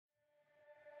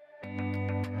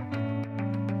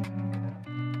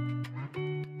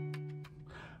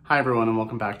Hi everyone and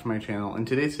welcome back to my channel. In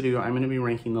today's video, I'm going to be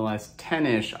ranking the last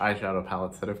 10-ish eyeshadow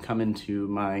palettes that have come into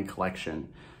my collection.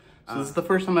 So this is the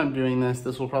first time I'm doing this.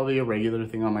 This will probably be a regular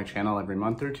thing on my channel every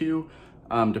month or two,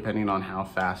 depending on how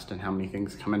fast and how many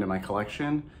things come into my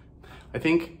collection. I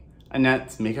think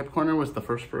Annette's Makeup Corner was the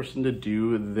first person to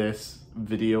do this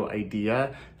video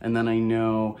idea, and then I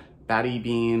know Batty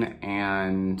Bean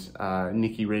and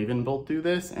Nikki Raven both do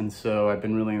this, and so I've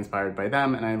been really inspired by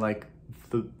them, and I like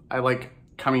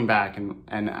coming back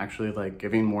and actually like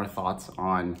giving more thoughts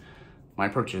on my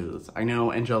purchases. I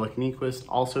know Angelic Nyquist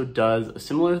also does a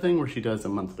similar thing where she does a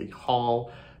monthly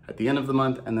haul at the end of the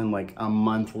month and then like a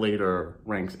month later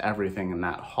ranks everything in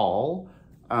that haul.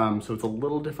 So it's a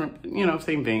little different, you know,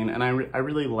 same vein. And I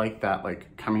really like that,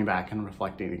 like coming back and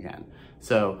reflecting again.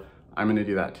 So I'm gonna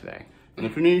do that today. And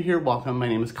if you're new here, welcome. My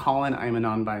name is Colin. I'm a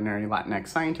non-binary Latinx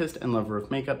scientist and lover of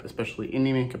makeup, especially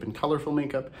indie makeup and colorful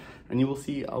makeup. And you will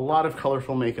see a lot of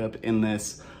colorful makeup in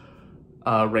this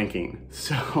ranking.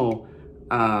 So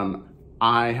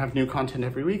I have new content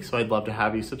every week, so I'd love to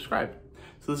have you subscribe.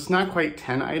 So this is not quite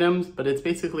 10 items, but it's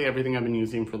basically everything I've been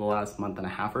using for the last month and a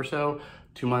half or so,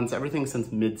 2 months, everything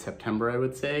since mid-September, I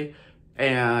would say.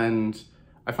 And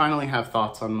I finally have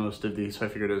thoughts on most of these, so I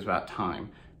figured it was about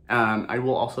time. I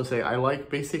will also say I like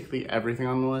basically everything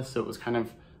on the list, so it was kind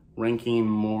of ranking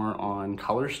more on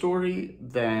color story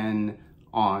than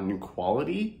on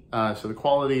quality. So the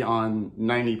quality on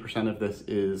 90% of this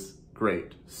is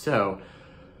great. So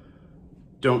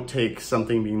don't take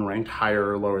something being ranked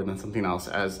higher or lower than something else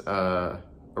as a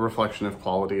reflection of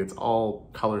quality. It's all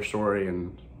color story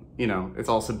and, you know, it's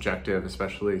all subjective,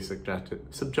 especially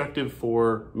subjective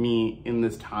for me in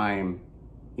this time,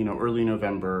 you know, early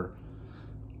November,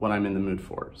 what I'm in the mood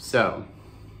for. So,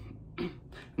 and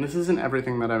this isn't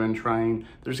everything that I've been trying.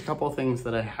 There's a couple of things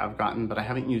that I have gotten, but I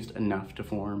haven't used enough to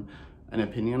form an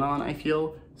opinion on, I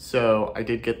feel. So I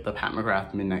did get the Pat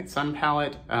McGrath Midnight Sun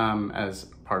palette as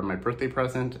part of my birthday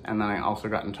present. And then I also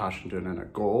got Natasha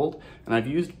Denona Gold. And I've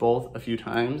used both a few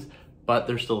times, but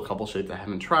there's still a couple shades I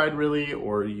haven't tried really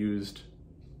or used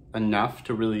enough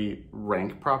to really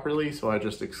rank properly, so I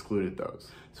just excluded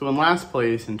those. So in last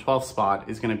place, in 12th spot,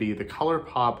 is gonna be the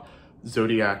Colourpop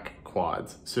Zodiac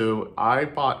Quads. So I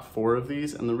bought 4 of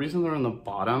these, and the reason they're on the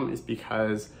bottom is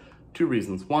because 2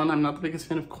 reasons. One, I'm not the biggest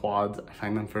fan of quads. I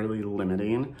find them fairly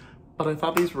limiting, but I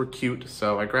thought these were cute,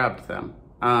 so I grabbed them.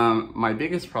 My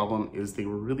biggest problem is they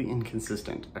were really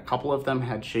inconsistent. A couple of them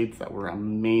had shades that were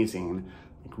amazing,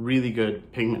 like really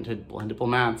good pigmented blendable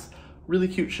mattes, really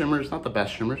cute shimmers, not the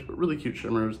best shimmers, but really cute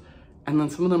shimmers. And then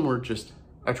some of them were just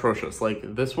atrocious.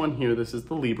 Like this one here, this is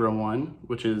the Libra one,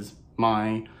 which is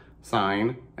my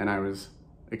sign, and I was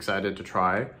excited to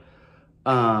try.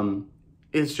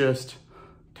 It's just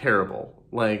terrible.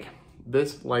 Like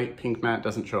this light pink matte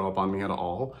doesn't show up on me at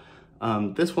all.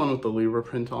 This one with the Libra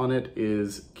print on it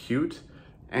is cute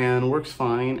and works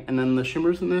fine. And then the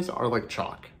shimmers in this are like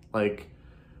chalk. Like,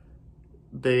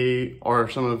 they are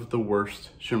some of the worst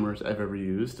shimmers I've ever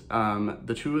used.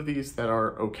 The 2 of these that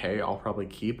are okay, I'll probably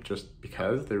keep just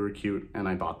because they were cute and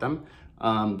I bought them.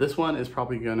 This one is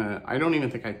probably gonna, I don't even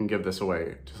think I can give this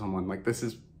away to someone. Like this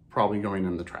is probably going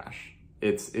in the trash.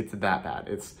 It's that bad.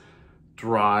 It's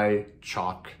dry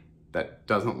chalk that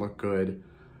doesn't look good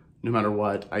no matter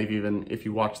what. I've even, if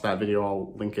you watch that video,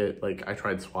 I'll link it. Like I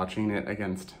tried swatching it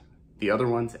against the other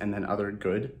ones and then other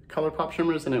good Colourpop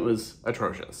shimmers, and it was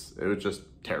atrocious. It was just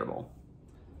terrible.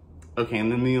 Okay,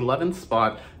 and then the 11th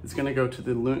spot is gonna go to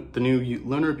the new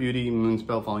Lunar Beauty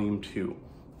Moonspell Volume 2.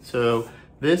 So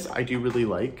this I do really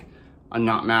like. I'm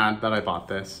not mad that I bought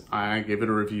this. I gave it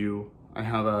a review. I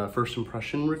have a first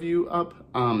impression review up,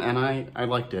 and I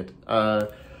liked it.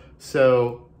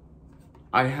 So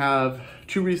I have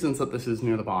 2 reasons that this is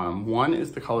near the bottom. One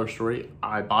is the color story.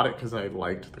 I bought it because I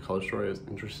liked the color story, I was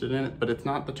interested in it, but it's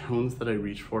not the tones that I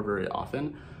reach for very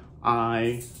often.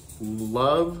 I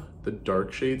love the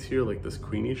dark shades here, like this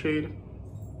Queenie shade,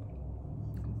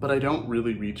 but I don't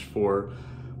really reach for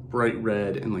bright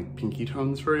red and like pinky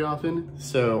tones very often.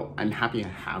 So I'm happy to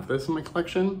have this in my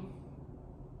collection,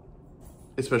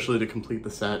 especially to complete the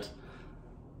set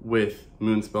with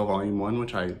Moonspell Volume 1,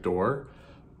 which I adore.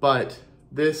 But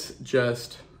this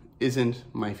just isn't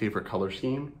my favorite color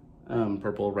scheme,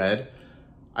 purple, red.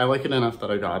 I like it enough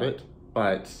that I got it,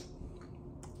 but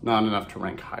not enough to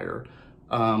rank higher.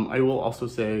 I will also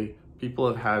say people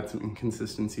have had some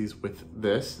inconsistencies with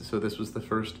this. So this was the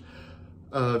first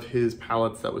of his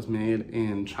palettes that was made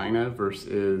in China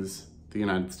versus the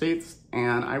United States.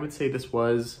 And I would say this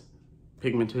was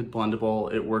pigmented,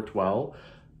 blendable, it worked well.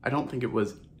 I don't think it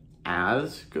was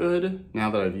as good.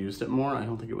 Now that I've used it more, I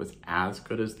don't think it was as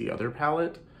good as the other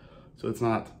palette. So it's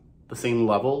not the same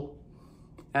level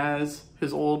as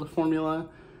his old formula,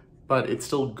 but it's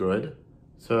still good.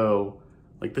 So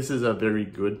like this is a very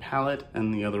good palette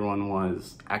and the other one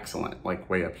was excellent, like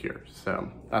way up here.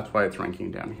 So that's why it's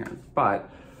ranking down here. But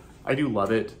I do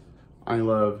love it. I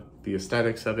love the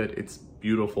aesthetics of it. It's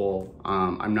beautiful.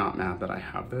 I'm not mad that I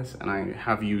have this, and I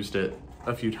have used it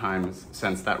a few times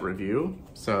since that review.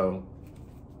 So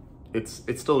it's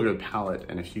still a good palette,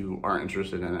 and if you are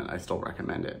interested in it, I still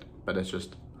recommend it, but it's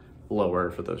just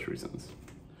lower for those reasons.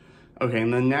 Okay,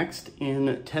 and then next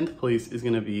in 10th place is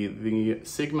gonna be the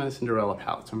Sigma Cinderella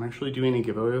palette. So I'm actually doing a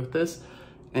giveaway with this,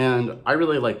 and I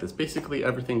really like this. Basically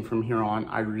everything from here on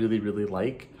I really, really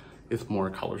like. It's more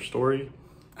color story.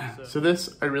 So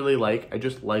this I really like. I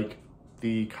just like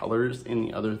the colors in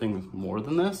the other things more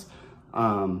than this.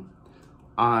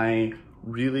 I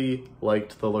really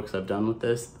liked the looks I've done with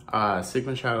this.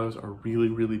 Sigma shadows are really,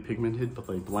 really pigmented, but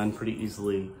they blend pretty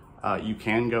easily. You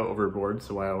can go overboard,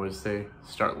 so I always say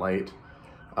start light.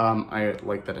 I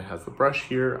like that it has the brush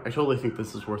here. I totally think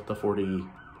this is worth the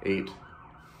 $48.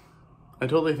 I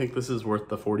totally think this is worth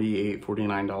the $48,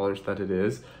 $49 that it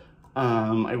is.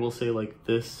 I will say like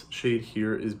this shade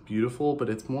here is beautiful, but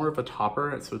it's more of a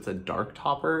topper, so it's a dark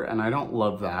topper, and I don't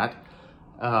love that.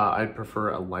 I'd prefer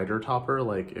a lighter topper,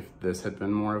 like if this had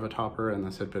been more of a topper and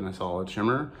this had been a solid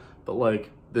shimmer. But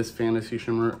like this fantasy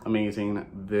shimmer, amazing.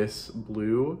 This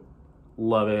blue,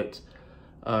 love it.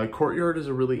 Courtyard is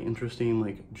a really interesting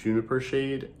like juniper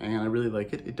shade, and I really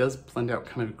like it. It does blend out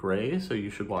kind of gray, so you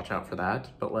should watch out for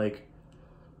that. But like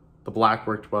the black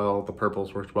worked well, the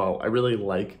purples worked well. I really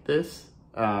like this.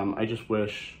 I just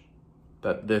wish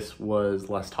that this was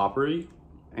less toppery,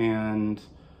 and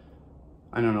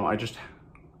I don't know, I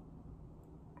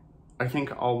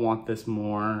think I'll want this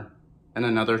more in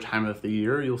another time of the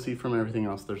year. You'll see from everything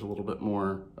else, there's a little bit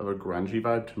more of a grungy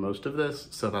vibe to most of this,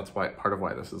 so that's why part of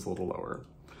why this is a little lower.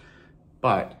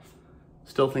 But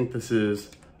still think this is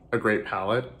a great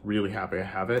palette, really happy I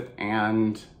have it,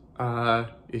 and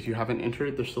if you haven't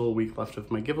entered, there's still a week left of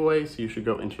my giveaway, so you should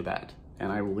go enter that,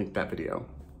 and I will link that video.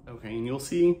 Okay, and you'll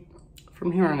see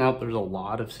from here on out, there's a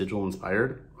lot of Sigil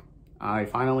inspired. I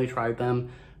finally tried them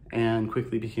and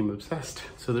quickly became obsessed.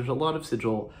 So there's a lot of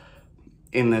Sigil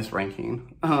in this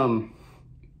ranking.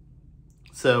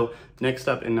 So next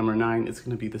up in number 9 is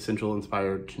gonna be the Sigil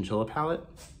inspired Chinchilla palette.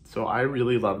 So I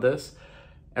really love this.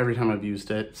 Every time I've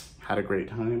used it, had a great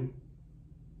time.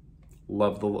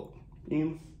 Love the look.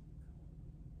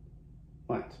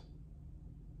 What?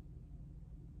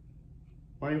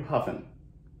 Why are you huffing?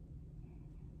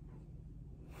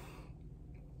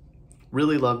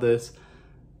 Really love this.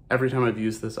 Every time I've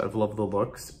used this, I've loved the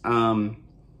looks.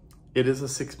 It is a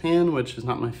 6 pan, which is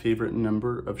not my favorite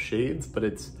number of shades, but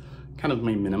it's kind of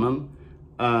my minimum.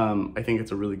 I think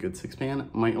it's a really good 6 pan.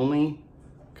 My only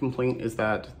complaint is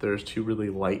that there's 2 really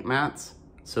light mattes,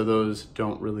 so those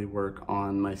don't really work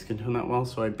on my skin tone that well.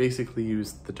 So I basically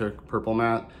used the dark purple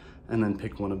matte and then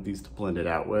picked one of these to blend it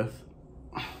out with.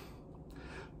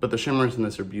 But the shimmers in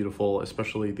this are beautiful,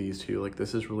 especially these two. Like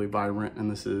this is really vibrant, and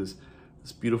this is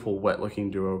this beautiful wet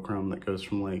looking duochrome that goes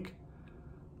from like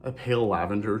a pale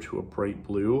lavender to a bright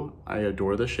blue. I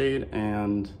adore the shade,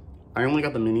 and I only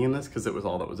got the mini in this because it was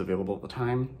all that was available at the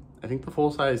time. I think the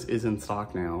full size is in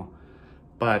stock now,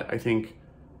 but I think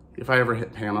if I ever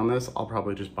hit pan on this, I'll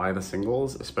probably just buy the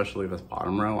singles, especially this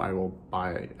bottom row. I will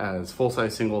buy as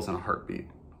full-size singles in a heartbeat.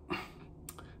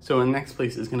 So in next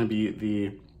place is gonna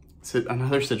be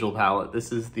another Sigil palette.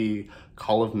 This is the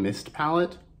Call of Mist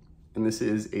palette, and this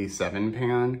is a 7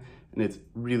 pan, and it's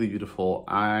really beautiful.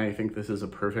 I think this is a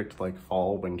perfect like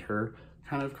fall winter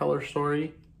kind of color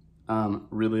story.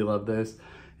 Really love this.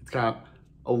 It's got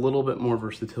a little bit more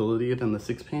versatility than the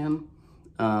 6 pan,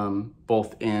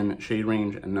 both in shade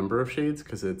range and number of shades,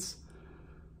 because it's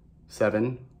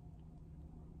 7.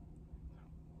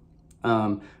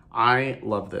 I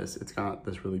love this. It's got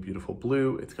this really beautiful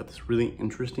blue. It's got this really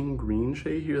interesting green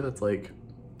shade here that's like,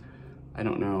 I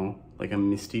don't know, like a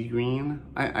misty green.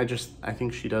 I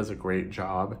think she does a great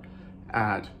job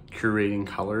at curating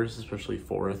colors, especially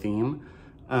for a theme.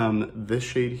 This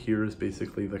shade here is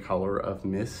basically the color of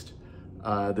mist.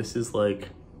 This is like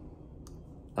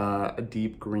a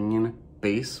deep green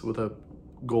base with a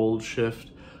gold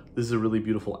shift. This is a really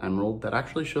beautiful emerald that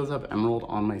actually shows up emerald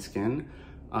on my skin.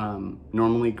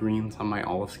 Normally greens on my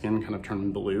olive skin kind of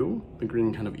turn blue. The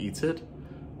green kind of eats it.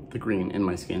 The green in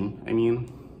my skin, I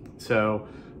mean. So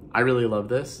I really love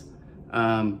this.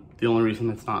 The only reason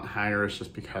it's not higher is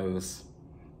just because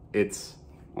it's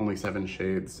only 7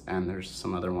 shades and there's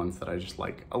some other ones that I just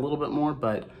like a little bit more,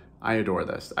 but I adore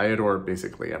this. I adore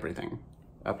basically everything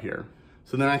up here.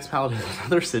 So the next palette is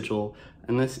another Sigil,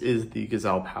 and this is the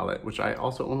Gazelle palette, which I was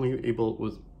also only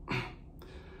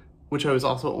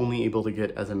able to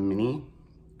get as a mini.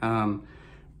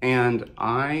 And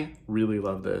I really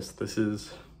love this. This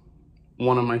is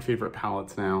one of my favorite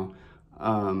palettes now.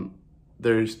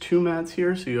 There's two mattes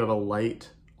here, so you have a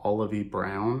light olivey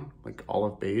brown, like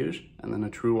olive beige, and then a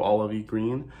true olivey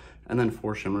green, and then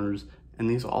 4 shimmers. And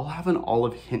these all have an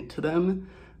olive hint to them,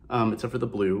 except for the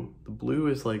blue. The blue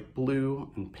is like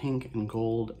blue and pink and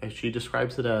gold, as she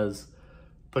describes it as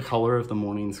the color of the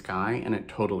morning sky, and it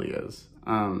totally is.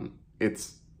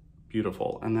 It's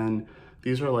beautiful. And then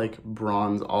these are like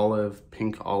bronze olive,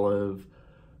 pink olive,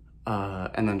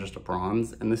 and then just a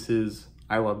bronze. And this is,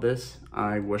 I love this.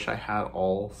 I wish I had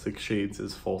all 6 shades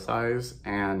as full size,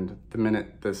 and the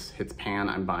minute this hits pan,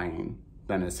 I'm buying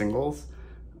them as singles.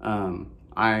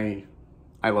 I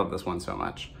love this one so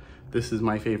much. This is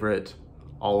my favorite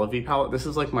olivey palette. This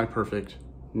is like my perfect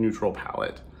neutral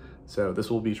palette. So this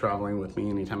will be traveling with me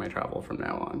anytime I travel from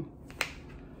now on.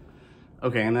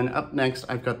 Okay, and then up next,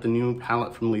 I've got the new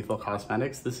palette from Lethal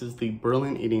Cosmetics. This is the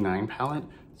Berlin 89 palette.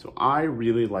 So I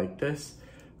really like this.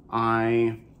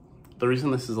 The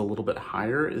reason this is a little bit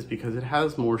higher is because it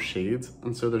has more shades,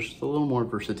 and so there's just a little more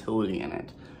versatility in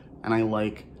it. And I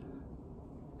like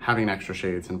having extra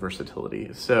shades and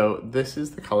versatility. So this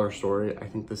is the color story. I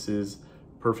think this is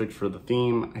perfect for the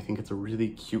theme. I think it's a really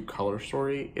cute color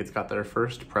story. It's got their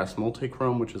first press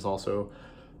multi-chrome, which is also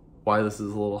why this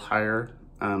is a little higher.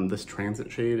 This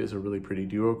transit shade is a really pretty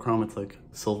duochrome. It's like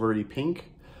silvery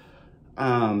pink.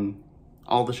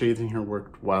 All the shades in here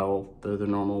worked well. They're the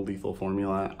normal Lethal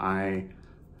formula. I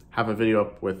have a video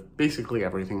up with basically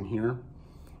everything here,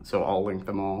 so I'll link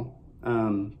them all.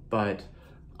 But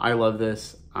I love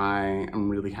this. I am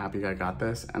really happy I got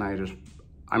this, and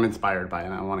I'm inspired by it,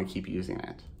 and I want to keep using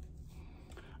it.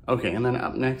 Okay, and then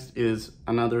up next is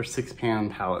another 6-pan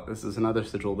palette. This is another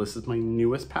Sigil. This is my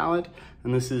newest palette,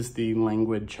 and this is the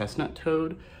Languid Chestnut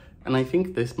Toad, and I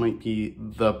think this might be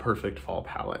the perfect fall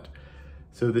palette.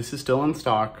 So this is still in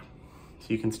stock, so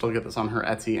you can still get this on her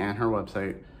Etsy and her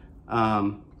website.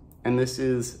 And this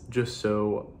is just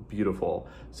so beautiful.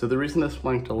 So the reason this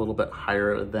ranked a little bit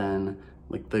higher than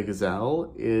like the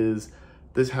Gazelle is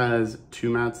this has 2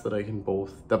 mattes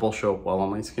that both show up well on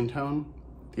my skin tone.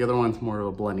 The other one's more of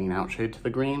a blending out shade to the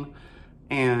green.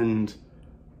 And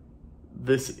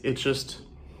this,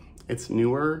 it's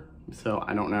newer. So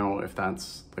I don't know if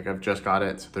that's like, I've just got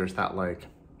it, so there's that like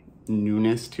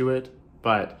newness to it,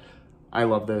 but I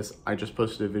love this. I just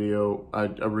posted a video,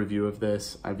 a review of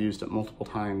this. I've used it multiple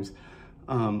times.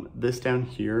 This down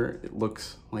here, it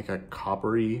looks like a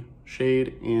coppery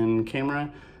shade in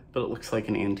camera, but it looks like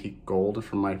an antique gold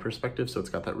from my perspective. So it's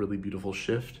got that really beautiful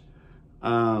shift.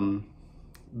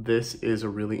 This is a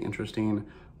really interesting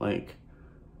like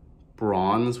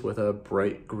bronze with a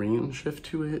bright green shift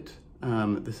to it.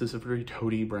 This is a very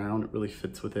toady brown. It really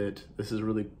fits with it. This is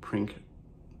really pink.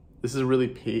 This is really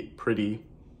pretty.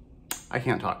 I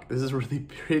can't talk. This is really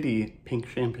pretty pink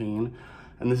champagne.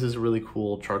 And this is a really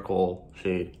cool charcoal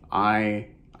shade. I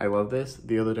love this.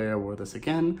 The other day I wore this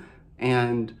again,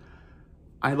 and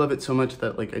I love it so much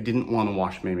that like I didn't want to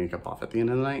wash my makeup off at the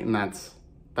end of the night, and that's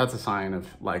a sign of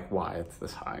like why it's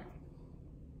this high.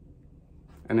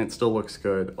 And it still looks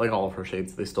good. Like all of her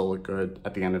shades, they still look good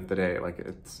at the end of the day. Like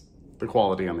the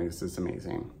quality on these is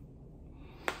amazing.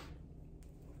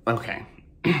 Okay,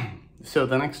 so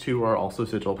the next 2 are also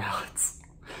Sigil palettes.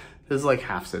 This is like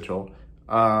half Sigil.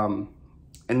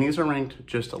 And these are ranked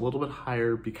just a little bit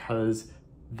higher because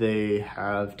they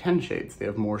have 10 shades. They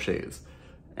have more shades.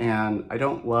 And I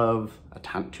don't love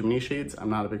too many shades. I'm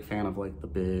not a big fan of like the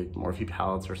big Morphe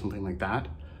palettes or something like that.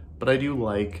 But I do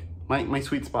like, my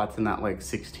sweet spot's in that like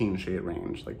 16 shade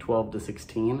range, like 12 to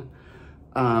 16.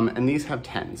 And these have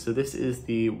 10. So this is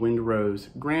the Wind Rose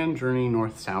Grand Journey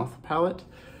North-South palette.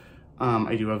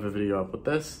 I do have a video up with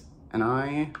this, and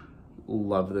I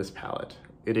love this palette.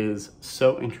 It is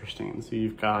so interesting. So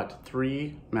you've got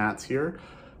 3 mattes here.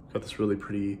 Got this really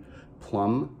pretty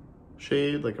plum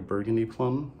shade, like a burgundy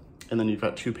plum. And then you've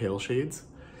got 2 pale shades.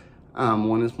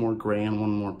 One is more gray and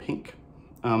one more pink.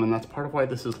 And that's part of why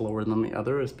this is lower than the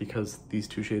other, is because these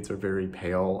 2 shades are very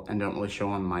pale and don't really show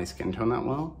on my skin tone that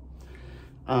well.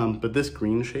 But this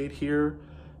green shade here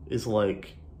is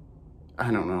like,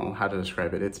 I don't know how to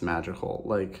describe it. It's magical.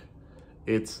 Like,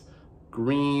 it's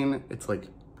green. It's like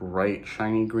bright,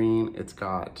 shiny green. It's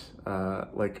got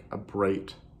like a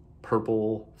bright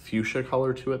purple fuchsia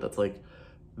color to it that's like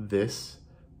this,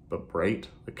 but bright,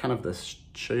 like kind of this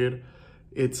shade.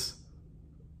 It's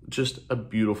just a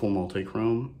beautiful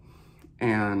multi-chrome,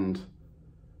 and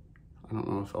I don't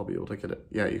know if I'll be able to get it.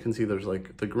 Yeah, you can see there's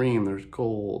like the green, there's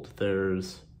gold,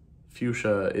 there's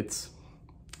fuchsia. It's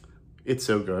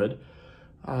so good.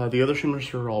 The other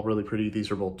shimmers are all really pretty. These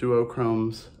are both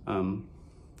duochromes.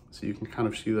 So you can kind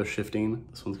of see they're shifting.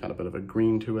 This one's got a bit of a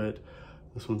green to it.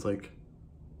 This one's like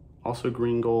also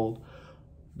green gold.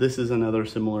 This is another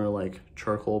similar like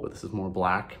charcoal, but this is more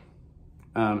black.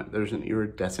 There's an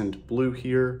iridescent blue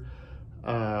here.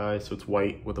 So it's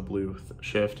white with a blue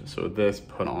shift. So this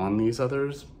put on these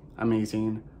others,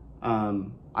 amazing.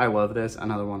 I love this.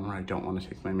 Another one where I don't want to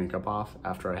take my makeup off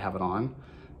after I have it on.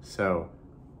 So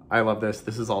I love this.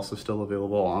 This is also still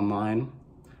available online.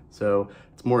 So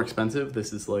it's more expensive.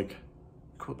 This is like,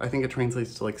 I think it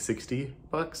translates to like 60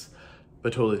 bucks,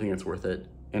 but totally think it's worth it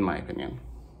in my opinion.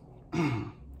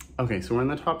 Okay, so we're in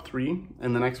the top 3,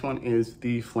 and the next one is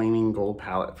the Flaming Gold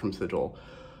palette from Sigil.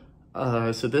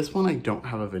 So this one I don't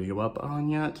have a video up on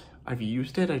yet. I've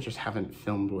used it, I just haven't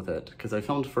filmed with it because I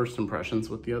filmed first impressions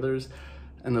with the others,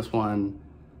 and this one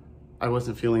I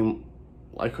wasn't feeling,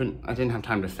 I didn't have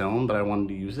time to film, but I wanted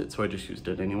to use it, so I just used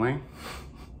it anyway.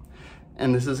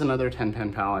 And this is another 10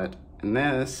 pan palette, and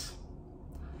this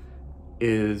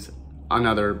is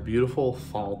another beautiful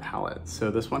fall palette.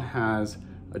 So this one has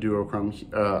a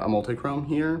duochrome, a multi-chrome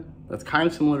here that's kind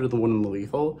of similar to the one in the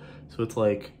Lethal. So it's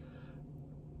like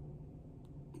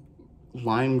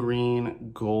lime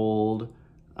green, gold,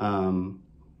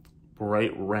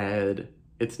 bright red.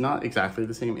 It's not exactly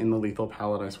the same in the Lethal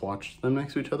palette. I swatched them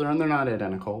next to each other and they're not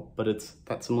identical, but it's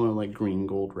that similar like green,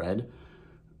 gold, red.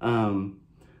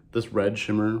 This red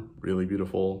shimmer, really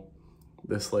beautiful.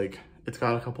 This like, it's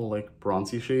got a couple like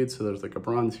bronzy shades. So there's like a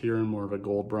bronze here and more of a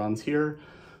gold bronze here.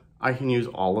 I can use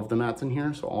all of the mattes in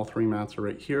here. So all 3 mattes are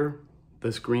right here.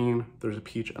 This green, there's a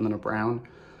peach and then a brown.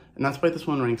 And that's why this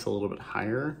one ranks a little bit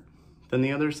higher than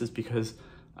the others, is because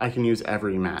I can use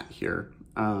every matte here.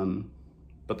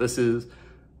 But this is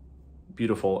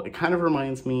beautiful. It kind of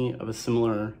reminds me of a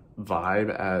similar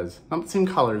vibe as, not the same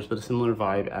colors, but a similar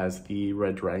vibe as the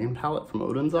Red Dragon palette from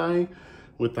Odin's Eye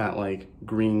with that like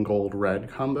green, gold, red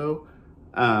combo.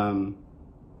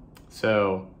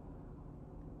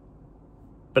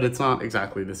 But it's not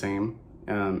exactly the same.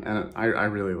 And I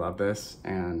really love this,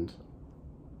 and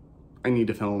I need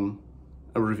to film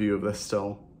a review of this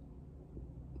still.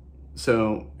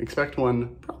 So expect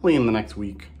one probably in the next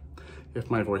week if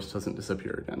my voice doesn't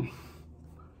disappear again.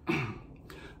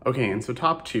 Okay, and so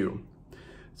top 2.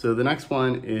 So the next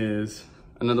one is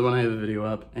another one I have a video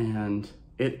up, and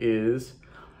it is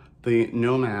the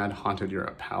Nomad Haunted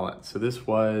Europe palette. So this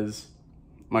was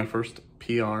my first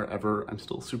PR ever. I'm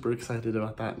still super excited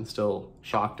about that and still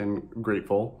shocked and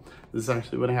grateful. This is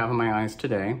actually what I have in my eyes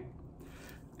today.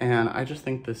 And I just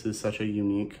think this is such a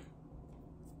unique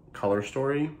color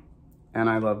story. And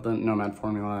I love the Nomad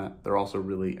formula. They're also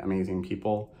really amazing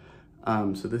people.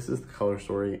 So this is the color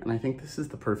story. And I think this is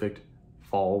the perfect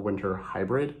fall winter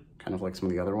hybrid, kind of like some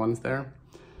of the other ones there.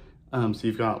 So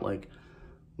you've got like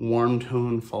warm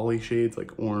tone fall-y shades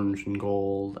like orange and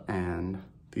gold and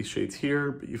these shades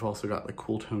here, but you've also got like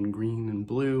cool tone green and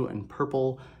blue and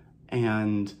purple.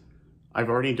 And I've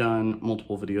already done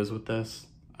multiple videos with this.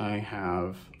 I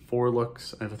have 4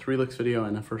 looks. I have a 3 looks video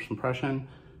and a first impression,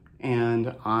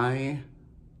 and I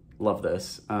love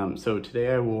this. So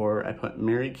today I put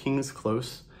Mary King's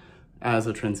Close as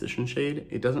a transition shade.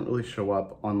 It doesn't really show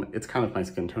up on, it's kind of my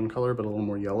skin tone color, but a little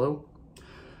more yellow.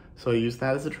 So I used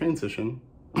that as a transition.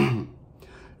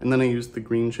 And then I used the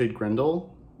green shade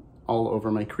Grendel all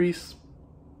over my crease.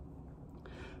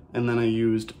 And then I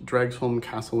used Dragsholm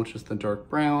Castle, which is the dark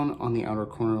brown, on the outer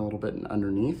corner a little bit and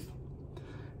underneath.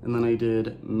 And then I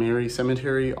did Mary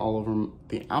Cemetery all over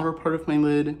the outer part of my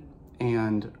lid,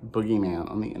 and Boogeyman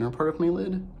on the inner part of my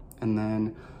lid. And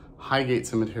then Highgate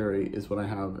Cemetery is what I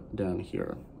have down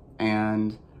here.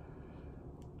 And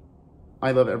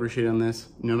I love every shade on this.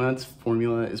 Nomad's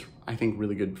formula is, I think,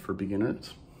 really good for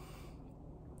beginners.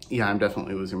 Yeah, I'm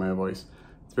definitely losing my voice.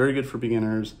 It's very good for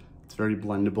beginners. It's very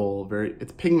blendable,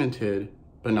 it's pigmented,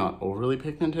 but not overly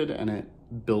pigmented, and it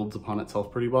builds upon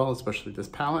itself pretty well, especially this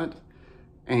palette.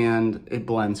 And it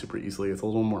blends super easily. It's a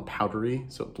little more powdery,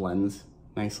 so it blends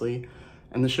nicely.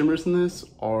 And the shimmers in this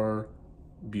are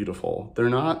beautiful. They're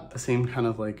not the same kind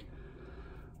of like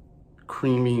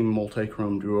creamy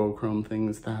multi-chrome, duochrome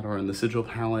things that are in the Sigil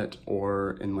palette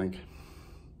or in like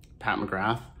Pat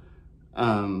McGrath.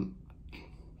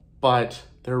 But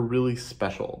they're really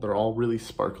special. They're all really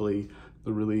sparkly.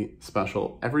 They're really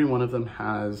special. Every one of them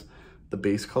has the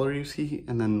base color you see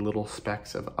and then little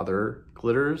specks of other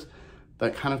glitters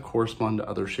that kind of correspond to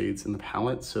other shades in the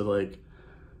palette. So like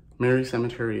Mary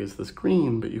Cemetery is this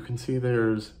green, but you can see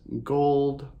there's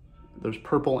gold, there's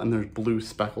purple and there's blue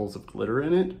speckles of glitter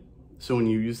in it. So when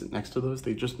you use it next to those,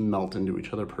 they just melt into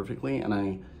each other perfectly, and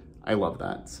I love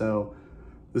that. So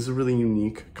this is a really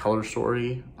unique color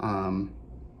story.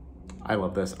 I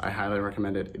love this. I highly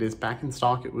recommend it. It is back in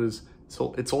stock. It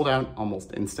sold out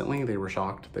almost instantly. They were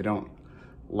shocked. They don't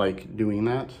like doing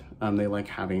that. They like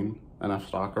having enough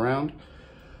stock around.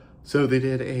 So they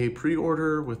did a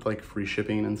pre-order with like free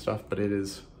shipping and stuff, but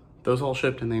those all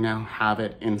shipped and they now have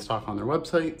it in stock on their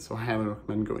website. So I highly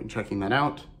recommend going checking that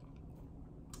out.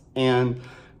 And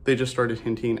they just started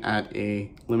hinting at a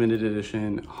limited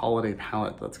edition holiday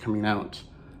palette that's coming out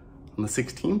on the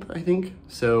 16th, I think.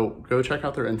 So go check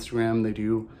out their Instagram. They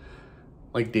do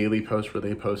like daily posts where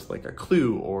they post like a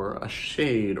clue or a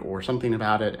shade or something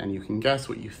about it, and you can guess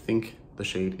what you think the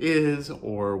shade is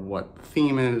or what the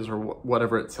theme is or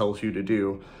whatever it tells you to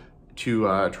do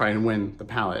to try and win the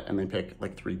palette. And they pick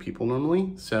like 3 people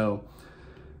normally. So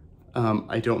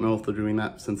I don't know if they're doing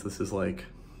that since this is like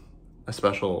a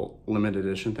special limited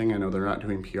edition thing. I know they're not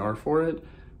doing PR for it,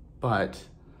 but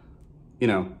you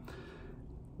know,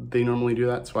 they normally do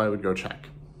that, so I would go check.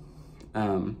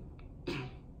 And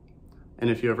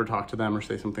if you ever talk to them or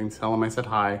say something, tell them I said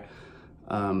hi.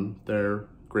 They're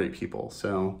great people.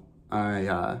 So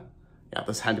yeah,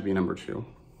 this had to be number 2.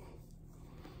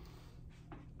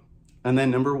 And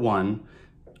then number 1,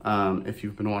 if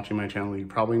you've been watching my channel, you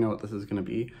probably know what this is gonna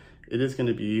be. It is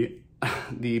gonna be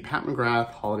the Pat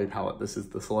McGrath holiday palette. This is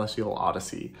the Celestial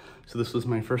Odyssey. So this was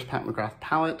my first Pat McGrath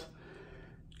palette.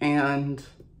 And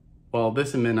well,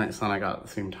 this and Midnight Sun I got at the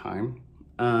same time.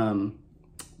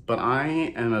 But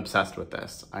I am obsessed with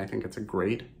this. I think it's a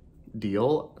great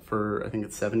deal for, I think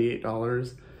it's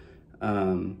 $78.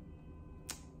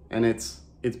 And it's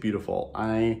beautiful.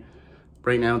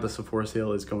 Right now the Sephora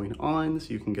sale is going on,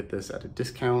 so you can get this at a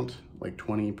discount, like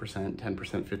 20%,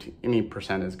 10%, 15, any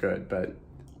percent is good, but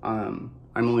I'm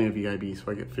only a VIB,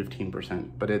 so I get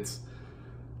 15%, but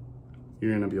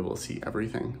you're gonna be able to see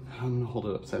everything. I'm gonna hold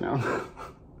it upside down.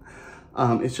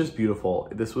 It's just beautiful.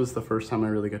 This was the first time I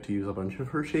really got to use a bunch of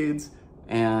her shades,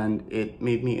 and it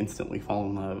made me instantly fall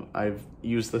in love. I've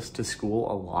used this to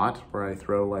school a lot, where I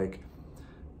throw like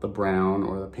the brown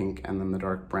or the pink and then the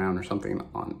dark brown or something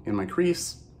in my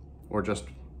crease, or just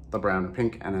the brown or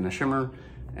pink and then a shimmer.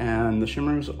 And the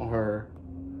shimmers are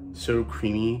so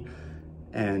creamy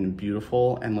and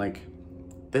beautiful, and like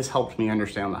this helped me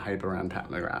understand the hype around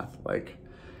Pat McGrath. Like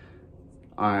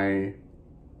I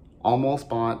almost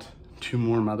bought 2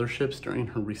 more motherships during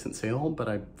her recent sale, but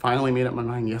I finally made up my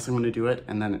mind, yes, I'm gonna do it,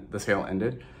 and then the sale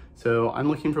ended. So I'm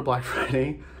looking for Black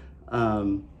Friday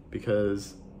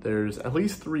because there's at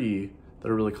least 3 that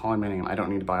are really calling my name. I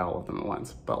don't need to buy all of them at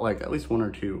once, but like at least 1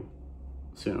 or 2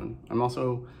 soon. I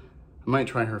might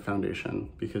try her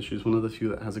foundation because she's one of the few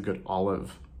that has a good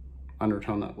olive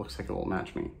undertone that looks like it will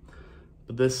match me.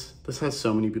 But this has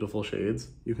so many beautiful shades.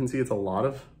 You can see it's a lot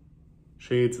of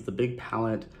shades. It's a big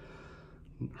palette.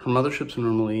 Her motherships are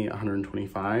normally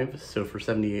 $125, so for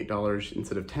 $78,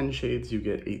 instead of 10 shades, you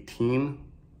get 18,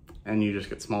 and you just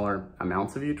get smaller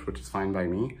amounts of each, which is fine by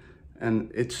me.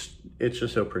 And it's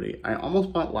just so pretty. I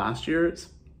almost bought last year's,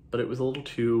 but it was a little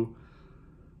too,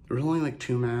 there was only like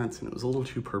 2 mattes, and it was a little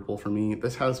too purple for me.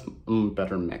 This has a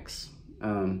better mix,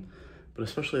 but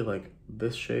especially like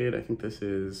this shade, I think this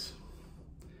is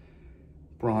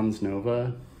Bronze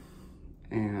Nova,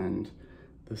 and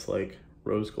this like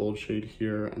rose gold shade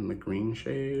here, and the green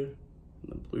shade,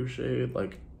 and the blue shade.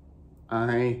 Like,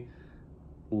 I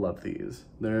love these.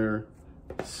 They're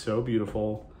so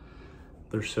beautiful.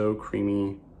 They're so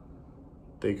creamy.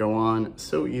 They go on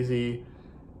so easy,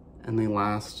 and they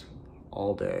last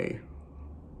all day.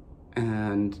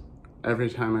 And every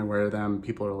time I wear them,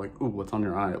 people are like, ooh, what's on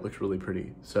your eye? It looks really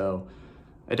pretty. So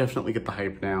I definitely get the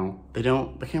hype now. The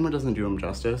camera doesn't do them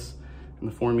justice, and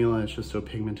the formula is just so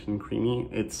pigmented and creamy.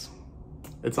 It's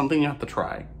something you have to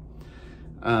try.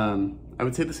 I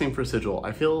would say the same for Sigil.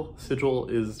 I feel Sigil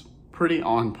is pretty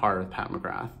on par with Pat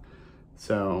McGrath.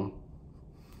 So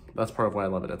that's part of why I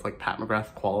love it. It's like Pat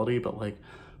McGrath quality, but like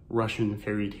Russian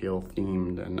fairy tale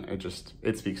themed, and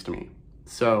it speaks to me.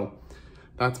 So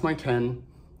that's my 10,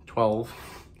 12.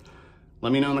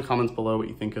 Let me know in the comments below what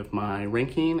you think of my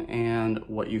ranking and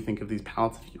what you think of these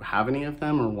palettes, if you have any of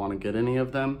them or want to get any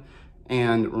of them.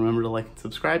 And remember to like and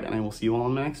subscribe, and I will see you all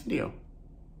in my next video.